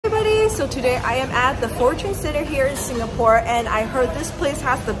So today I am at the Fortune Center here in Singapore, and I heard this place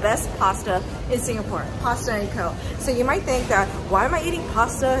has the best pasta in Singapore, Pasta & Co. So you might think that, why am I eating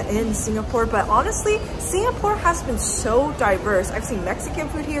pasta in Singapore? But honestly, Singapore has been so diverse. I've seen Mexican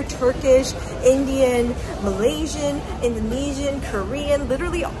food here, Turkish, Indian, Malaysian, Indonesian, Korean,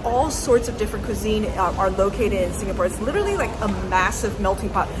 literally all sorts of different cuisine are located in Singapore. It's literally like a massive melting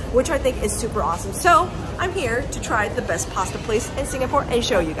pot, which I think is super awesome. So I'm here to try the best pasta place in Singapore and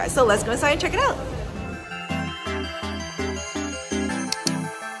show you guys. So let's go inside and check it out.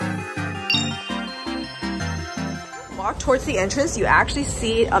 Walk towards the entrance, you actually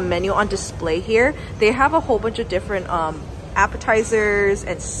see a menu on display here. They have a whole bunch of different appetizers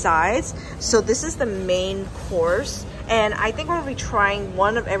and sides. So this is the main course, and I think we're gonna be trying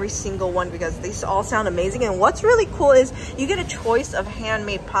one of every single one because these all sound amazing. And what's really cool is you get a choice of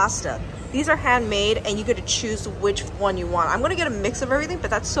handmade pasta. These are handmade and you get to choose which one you want. I'm gonna get a mix of everything, but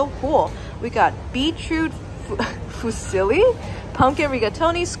that's so cool. We got beetroot fusilli, pumpkin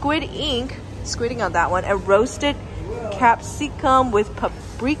rigatoni, squid ink on that one, and roasted capsicum with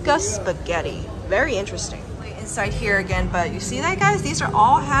paprika spaghetti. Very interesting. Inside here again, but you see that, guys? These are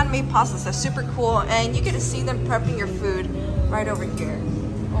all handmade pastas. They're super cool, and you get to see them prepping your food right over here.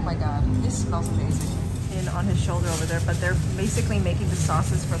 Oh my god, this smells amazing. In on his shoulder over there, but they're basically making the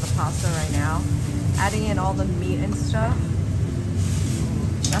sauces for the pasta right now, adding in all the meat and stuff.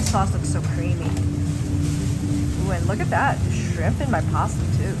 That sauce looks so creamy. Ooh, and look at that, shrimp in my pasta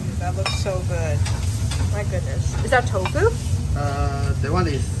too. That looks so good. My goodness. Is that tofu? The one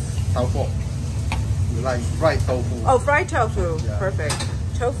is tofu. Like fried tofu. Oh, fried tofu. Yeah. Perfect.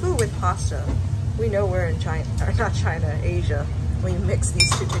 Tofu with pasta. We know we're in China, or not China, Asia, when you mix these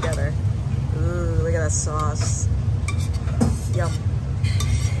two together. Ooh, look at that sauce. Yum.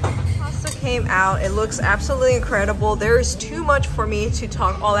 Pasta came out. It looks absolutely incredible. There is too much for me to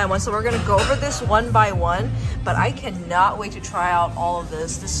talk all at once, so we're gonna go over this one by one, but I cannot wait to try out all of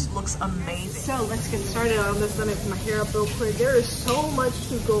this. This looks amazing. So let's get started. I'm just gonna put my hair up real quick. There is so much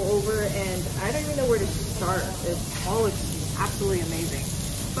to go over, and I don't even know where to start. It all looks absolutely amazing.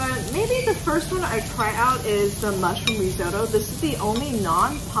 But maybe the first one I try out is the mushroom risotto. This is the only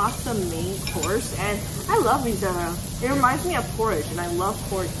non-pasta main course, and I love risotto. It reminds me of porridge, and I love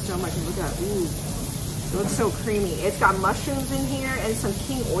porridge so much. And look at that, ooh, it looks so creamy. It's got mushrooms in here and some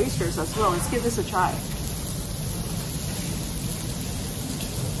king oysters as well. Let's give this a try.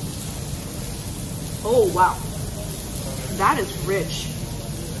 Oh wow, that is rich.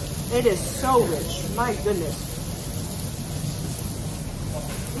 It is so rich, my goodness.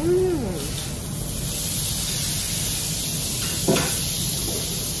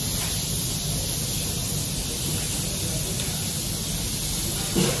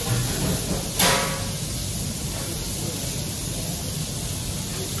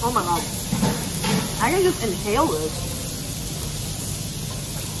 Oh my god, I can just inhale this.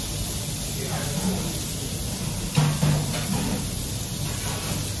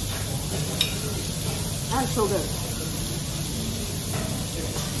 That's so good.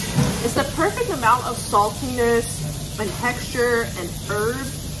 It's the perfect amount of saltiness and texture and herb.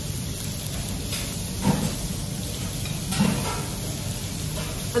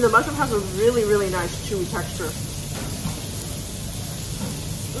 And the mushroom has a really, really nice chewy texture.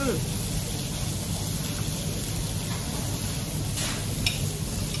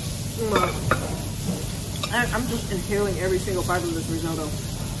 And I'm just inhaling every single bite of this risotto.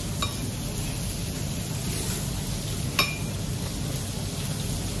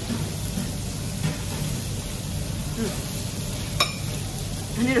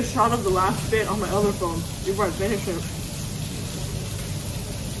 I need a shot of the last bit on my other phone before I finish it.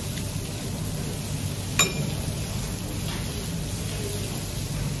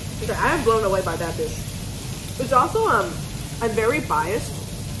 Okay, I am blown away by that dish. It's also, I'm very biased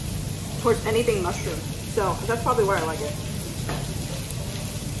towards anything mushroom, so that's probably why I like it.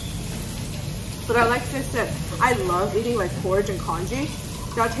 But I like this that I love eating like porridge and congee.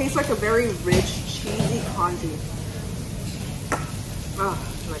 That tastes like a very rich, cheesy congee. Oh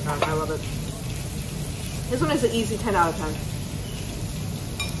my god, I love it. This one is an easy 10 out of 10.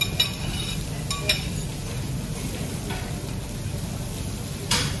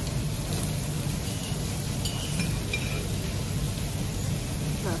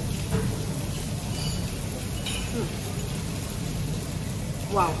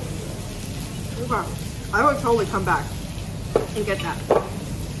 Wow. Okay. I would totally come back and get that.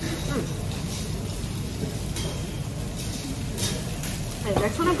 Okay,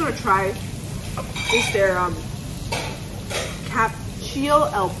 next one I'm gonna try is their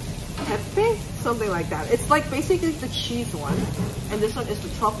cacio al pepe Something like that. It's like basically the cheese one, and this one is the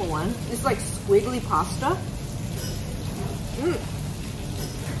truffle one. It's like squiggly pasta.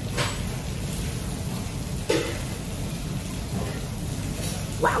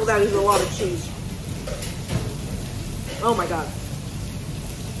 Wow, that is a lot of cheese. Oh my god.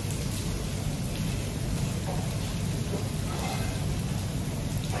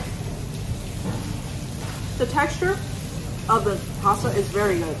 The texture of the pasta is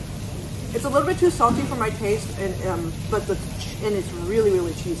very good. It's a little bit too salty for my taste, and it's really,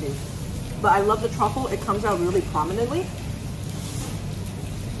 really cheesy. But I love the truffle. It comes out really prominently.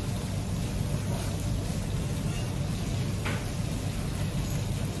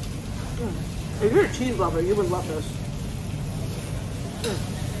 If you're a cheese lover, you would love this.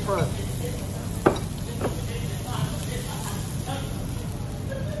 All right.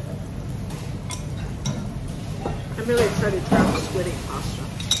 I'm really excited to try the squid ink pasta.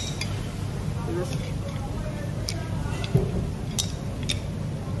 This.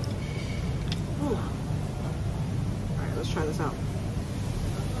 All right, let's try this out.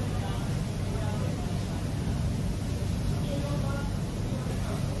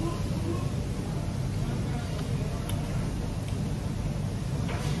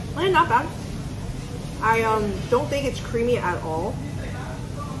 Not bad. I don't think it's creamy at all,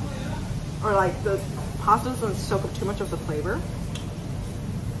 or like the pasta doesn't soak up too much of the flavor.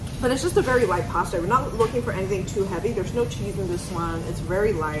 But it's just a very light pasta. We're not looking for anything too heavy. There's no cheese in this one. It's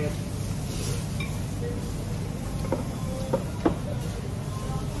very light.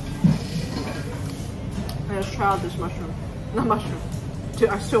 And let's try out this mushroom. Not mushroom. Dude,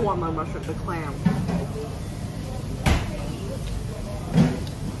 I still want my mushroom. The clam.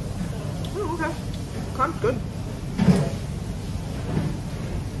 Okay, clam's good.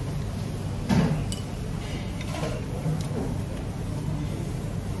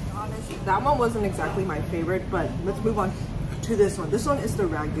 Honestly, that one wasn't exactly my favorite, but let's move on to this one. This one is the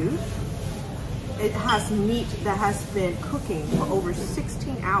ragu. It has meat that has been cooking for over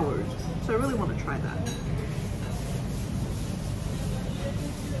 16 hours, so I really want to try that.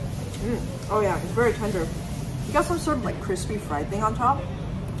 Oh yeah, it's very tender. You got some sort of like crispy fried thing on top.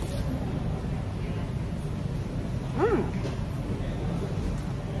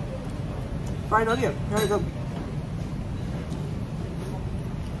 Fried onion, very good.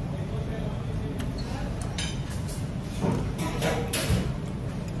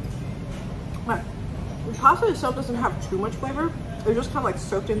 Right. The pasta itself doesn't have too much flavor. It's just kind of like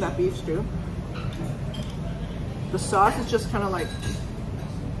soaked in that beef stew. The sauce is just kind of like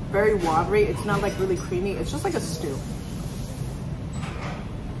very watery. It's not like really creamy. It's just like a stew.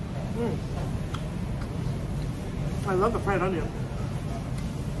 I love the fried onion.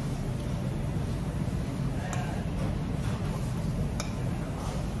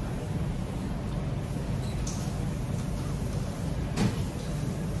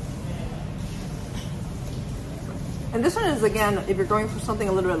 And this one is, again, if you're going for something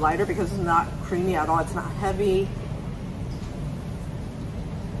a little bit lighter, because it's not creamy at all. It's not heavy.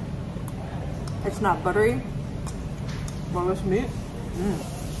 It's not buttery. Boneless meat.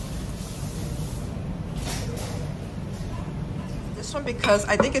 This one, because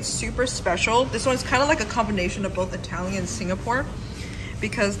I think it's super special. This one is kind of like a combination of both Italian and Singapore,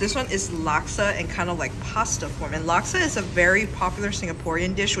 because this one is laksa and kind of like pasta form. And laksa is a very popular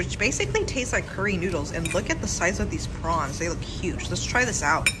Singaporean dish, which basically tastes like curry noodles. And look at the size of these prawns. They look huge. Let's try this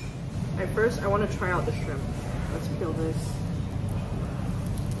out. At first, I want to try out the shrimp. Let's peel this.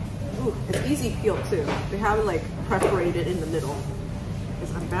 Ooh, it's easy peel too. They have it like perforated in the middle,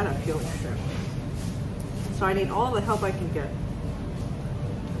 because I'm bad at peeling shrimp. So I need all the help I can get.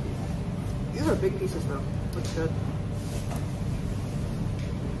 These are big pieces though. Looks good.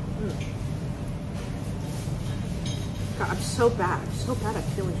 God, I'm so bad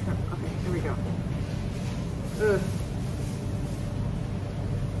at peeling shrimp. Okay, here we go. Ugh.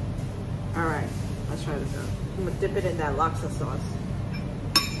 All right, let's try this out. I'm gonna dip it in that laksa sauce.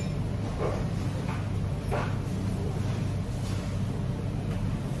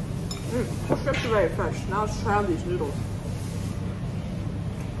 The shrimps are very fresh. Now let's try out these noodles.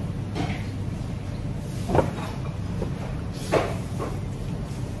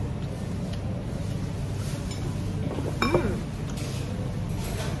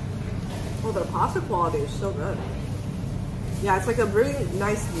 Oh, the pasta quality is so good. Yeah, it's like a really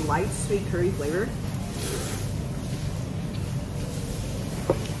nice light sweet curry flavor.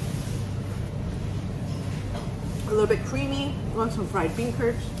 A little bit creamy. Want some fried bean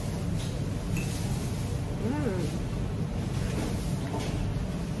curds.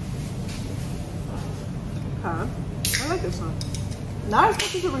 Okay, I like this one. Not as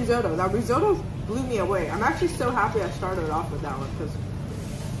much as a risotto. That risotto blew me away. I'm actually so happy I started off with that one because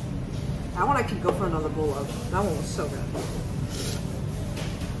that one I could go for another bowl of. That one was so good.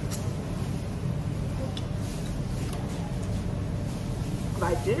 But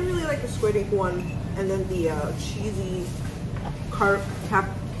I didn't really like the squid ink one, and then the cheesy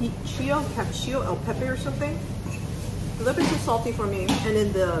cappuccino el pepe or something. A little bit too salty for me. And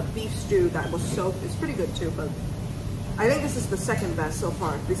then the beef stew that was so, it's pretty good too, but I think this is the second best so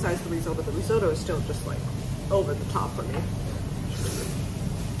far besides the risotto. The risotto is still just like over the top for me.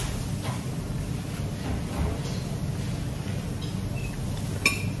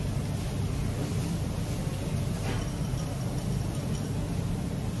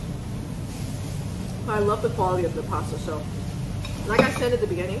 I love the quality of the pasta. So like I said at the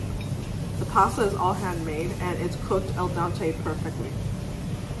beginning, the pasta is all handmade and it's cooked al dente perfectly.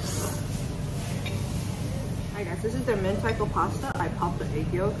 Alright guys, this is their mentaiko pasta. I popped the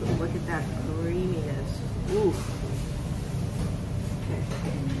egg yolk. Look at that creaminess. Ooh. Okay.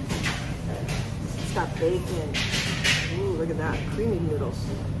 It's got bacon. Ooh, look at that. Creamy noodles.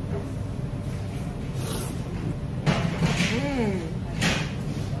 Mmm.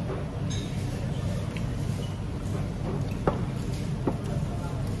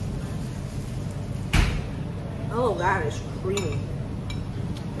 Oh, that is creamy.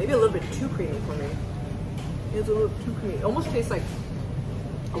 Maybe a little bit too creamy for me. It's a little too creamy. It almost tastes like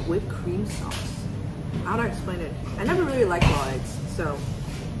a whipped cream sauce. How do I explain it? I never really liked raw eggs, so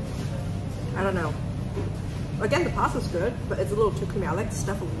I don't know. Again, the pasta's good, but it's a little too creamy. I like the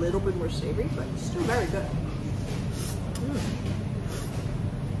stuff a little bit more savory, but it's still very good.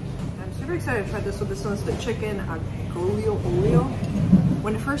 I'm super excited to try this one. This one's the chicken aglio olio.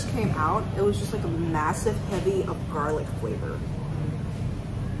 When it first came out, it was just like a massive heavy of garlic flavor.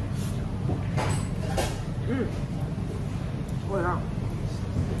 Oh yeah.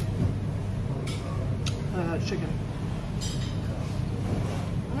 Chicken.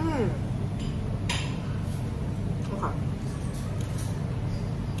 Okay.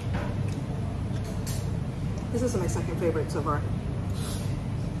 This is my second favorite so far.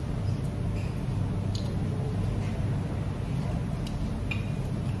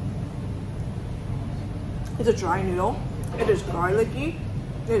 It's a dry noodle. It is garlicky.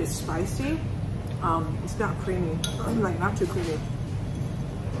 It is spicy. It's not creamy. Like not too creamy.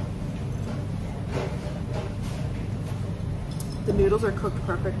 The noodles are cooked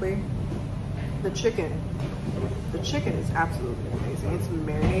perfectly. The chicken is absolutely amazing. It's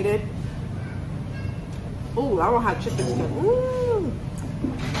marinated. Oh, I don't have chicken skin. Ooh.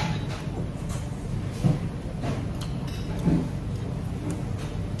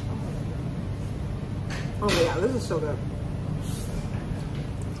 Oh yeah, this is so good.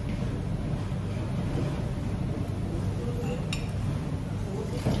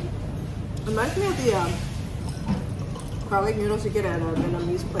 Reminds me of the garlic noodles you get at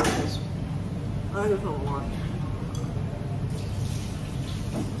Vietnamese places. I like this one a lot.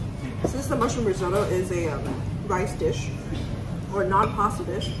 Since the mushroom risotto is a rice dish or non-pasta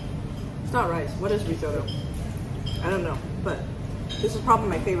dish, it's not rice. What is risotto? I don't know, but this is probably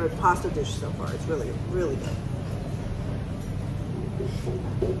my favorite pasta dish so far. It's really, really good.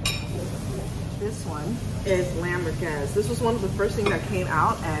 This one is lamb merguez. This was one of the first things that came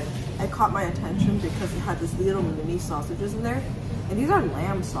out and it caught my attention because it had this little mini sausages in there. And these are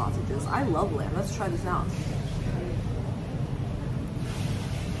lamb sausages. I love lamb. Let's try this out.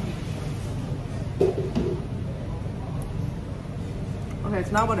 Okay,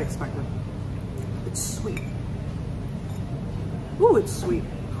 it's not what I expected. It's sweet. Ooh, it's sweet.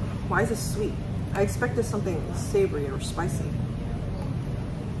 Why is it sweet? I expected something savory or spicy.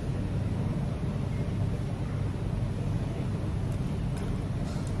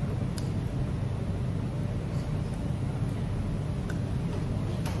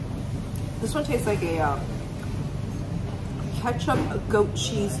 This one tastes like a ketchup goat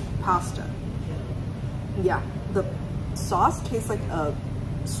cheese pasta. Yeah, the sauce tastes like a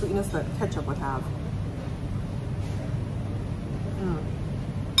sweetness that ketchup would have.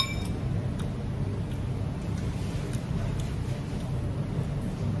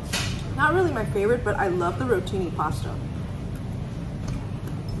 Not really my favorite, but I love the rotini pasta.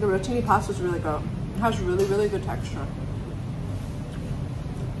 The rotini pasta is really good. It has really, really good texture.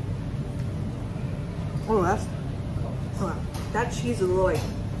 Oh, that cheese is a little like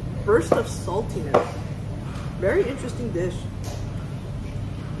burst of saltiness. Very interesting dish.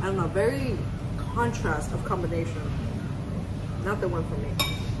 I don't know, very contrast of combination. Not the one for me.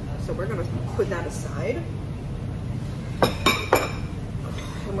 So we're gonna put that aside.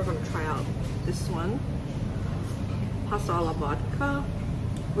 And we're gonna try out this one. pasta alla vodka,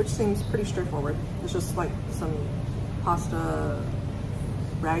 which seems pretty straightforward. It's just like some pasta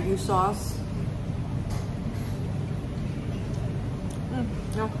ragu sauce.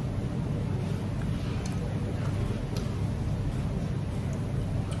 No.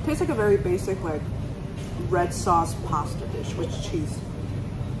 Tastes like a very basic like red sauce pasta dish with cheese.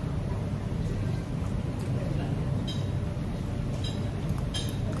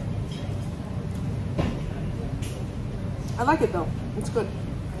 I like it though. It's good.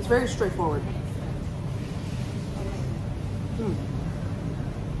 It's very straightforward.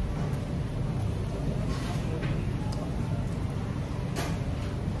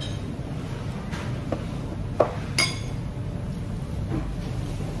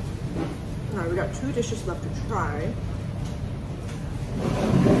 Now we got 2 dishes left to try.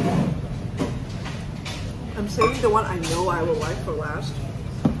 I'm saving the one I know I will like for last.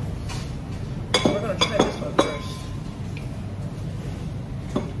 We're gonna try this one first.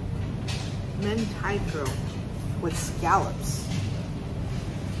 Mentaiko with scallops.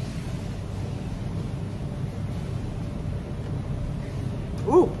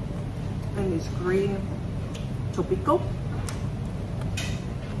 Ooh, and this green topiko.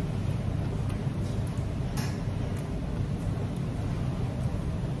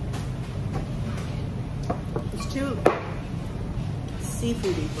 It's too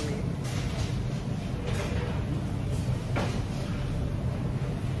seafoody for me.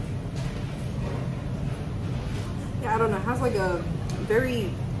 I don't know, it has like a very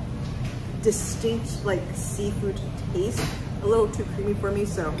distinct like seafood taste, a little too creamy for me,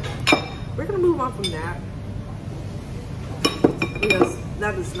 so we're gonna move on from that because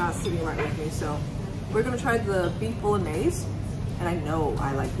that is not sitting right with me. So we're gonna try the beef bolognese, and I know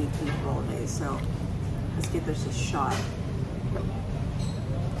I like beef bolognese, so let's give this a shot.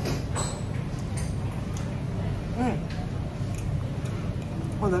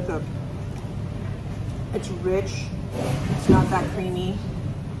 Oh, that's good. It's rich. It's not that creamy.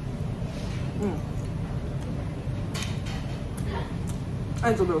 And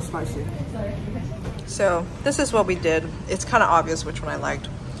it's a little spicy. So this is what we did. It's kind of obvious which one I liked.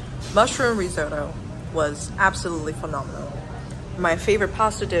 Mushroom risotto was absolutely phenomenal. My favorite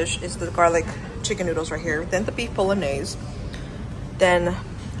pasta dish is the garlic chicken noodles right here. Then the beef bolognese. Then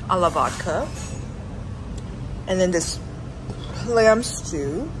alla vodka. And then this lamb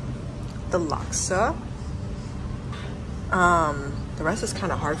stew. The laksa. The rest is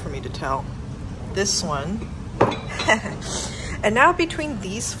kind of hard for me to tell. This one. And now between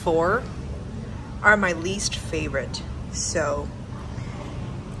these 4 are my least favorite. So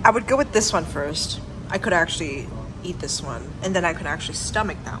I would go with this one first. I could actually eat this one, and then I could actually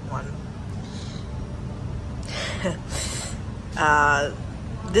stomach that one.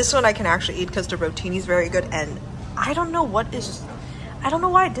 This one I can actually eat because the rotini is very good, and I don't know why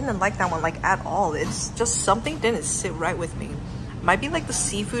I didn't like that one like at all. It's just something didn't sit right with me. Might be like the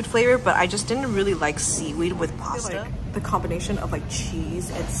seafood flavor, but I just didn't really like seaweed with pasta. Like the combination of like cheese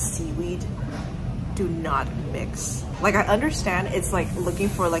and seaweed do not mix. Like I understand it's like looking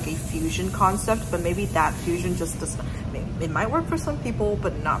for like a fusion concept, but maybe that fusion just does not. It might work for some people,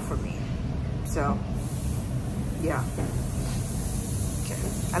 but not for me. So yeah. Okay.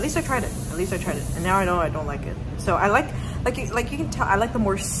 At least I tried it. And now I know I don't like it. So I like you can tell, I like the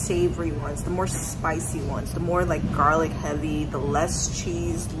more savory ones, the more spicy ones, the more like garlic heavy, the less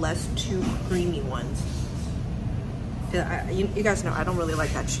cheese, less too creamy ones. Yeah, you guys know I don't really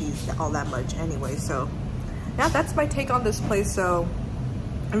like that cheese all that much anyway. So yeah, that's my take on this place. So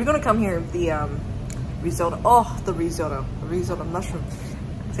if you're gonna come here, the risotto, the risotto mushroom.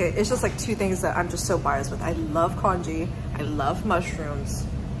 Okay, it's just like 2 things that I'm just so biased with. I love congee, I love mushrooms,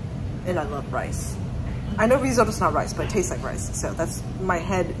 and I love rice. I know risotto's not rice, but it tastes like rice. So that's, my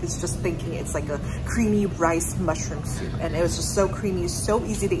head is just thinking it's like a creamy rice mushroom soup. And it was just so creamy, so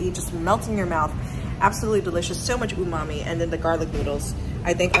easy to eat, just melts in your mouth. Absolutely delicious, so much umami. And then the garlic noodles,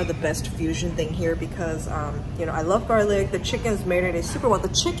 I think, are the best fusion thing here because, you know, I love garlic. The chicken is marinated super well. The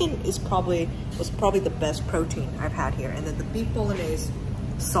chicken was probably the best protein I've had here. And then the beef bolognese,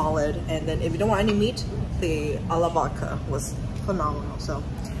 solid. And then if you don't want any meat, the alla vodka was phenomenal. So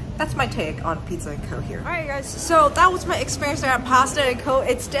that's my take on Pizza & Co. here. All right, guys, so that was my experience at Pasta & Co.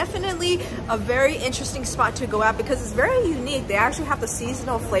 It's definitely a very interesting spot to go at because it's very unique. They actually have the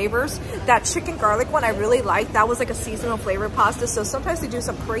seasonal flavors. That chicken garlic one I really liked. That was like a seasonal flavor pasta. So sometimes they do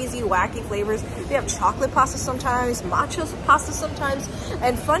some crazy, wacky flavors. They have chocolate pasta sometimes, matcha pasta sometimes.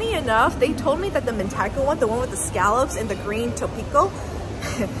 And funny enough, they told me that the Mentaiko one, the one with the scallops and the green topiko,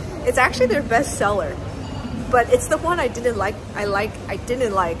 it's actually their best seller. But it's the one I didn't like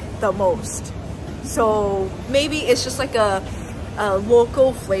the most. So maybe it's just like a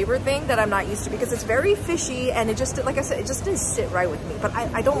local flavor thing that I'm not used to, because it's very fishy and it just, like I said, it just didn't sit right with me. But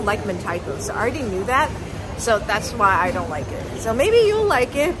I don't like mentaiko, so I already knew that. So that's why I don't like it. So maybe you'll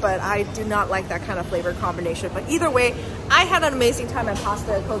like it, but I do not like that kind of flavor combination. But either way, I had an amazing time at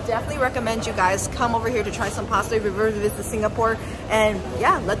Pasta Co. Definitely recommend you guys come over here to try some pasta if you ever visit Singapore. And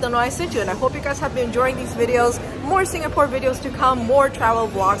yeah, let them know I sent you. And I hope you guys have been enjoying these videos. More Singapore videos to come, more travel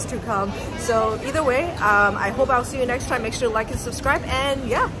vlogs to come. So either way, I hope I'll see you next time. Make sure to like and subscribe. And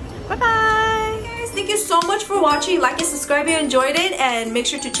yeah, bye-bye. Thank you so much for watching. Like and subscribe if you enjoyed it, and make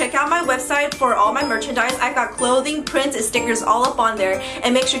sure to check out my website for all my merchandise. I got clothing, prints, and stickers all up on there.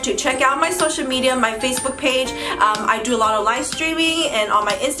 And make sure to check out my social media, my Facebook page. I do a lot of live streaming, and on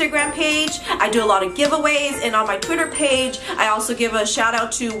my Instagram page I do a lot of giveaways, and on my Twitter page I also give a shout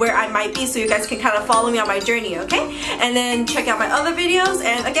out to where I might be, so you guys can kind of follow me on my journey, okay? And then check out my other videos,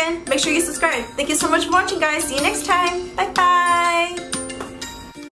 and again, make sure you subscribe. Thank you so much for watching, guys. See you next time. Bye bye.